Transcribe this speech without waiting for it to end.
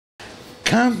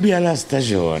Cambia la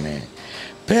stagione,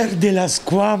 perde la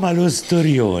squama lo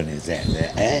storione,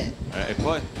 sempre, E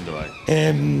poi dove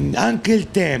vai? Anche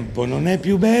il tempo non è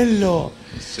più bello.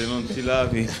 Se non ti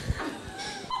lavi.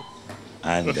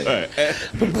 Andrea,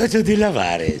 a proposito di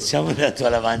lavare, siamo nella tua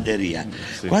lavanderia.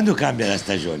 Sì. Quando cambia la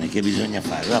stagione, che bisogna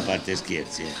fare? A parte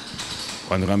scherzi,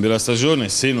 Quando cambia la stagione,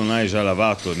 se non hai già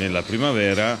lavato nella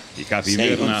primavera, i capi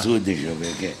sei invernali. un sudicio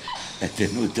perché è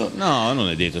tenuto. No, non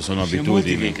è detto, sono C'è molti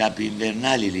che abitudini. i capi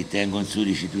invernali li tengono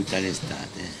sudici tutta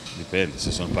l'estate. Dipende,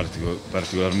 se sono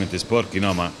particolarmente sporchi,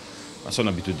 no, ma sono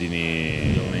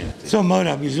abitudini. Insomma,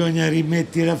 ora bisogna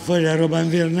rimettere fuori la roba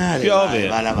invernale. Piove,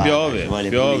 va lavata, piove, ci vuole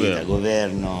piove. pulita,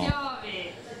 governo.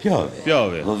 Piove.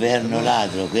 Piove. Governo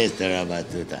ladro, questa era la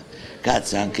battuta.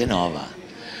 Cazzo, anche nova.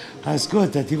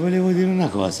 Ascolta, ti volevo dire una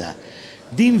cosa.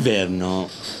 D'inverno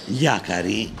gli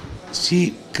acari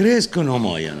si crescono o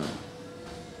muoiono?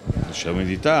 Le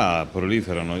umidità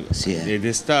proliferano Sì, ed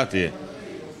estate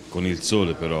con il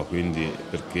sole però, quindi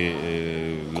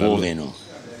perché Coveno.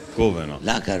 coveno.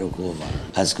 L'acaro cova.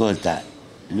 Ascolta,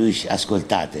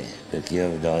 ascoltate, perché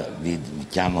io vi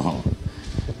chiamo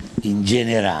in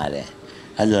generale.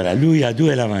 Allora, lui ha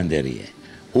 2 lavanderie,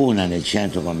 una nel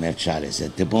centro commerciale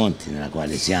Setteponti, nella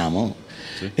quale siamo,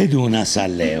 Sì. ed una a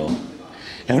Salleo.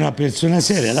 È una persona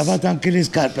seria, ha lavato anche le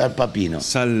scarpe al papino.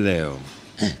 Salleo.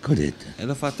 Ho detto. E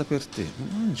l'ho fatta per te.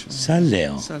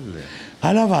 Salleo. Salleo.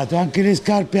 Ha lavato anche le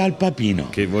scarpe al papino.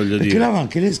 Che voglio perché dire? lava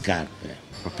anche le scarpe.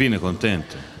 Papino è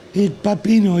contento. Il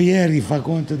papino ieri, fa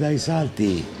conto dai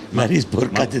salti, ma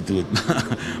risporcate tutte.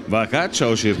 Va a caccia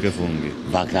o cerca funghi?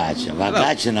 Vacaccia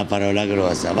è una parola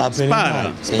grossa, va per Spara, il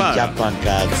mare e spara. chiappa un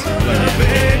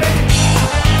cazzo.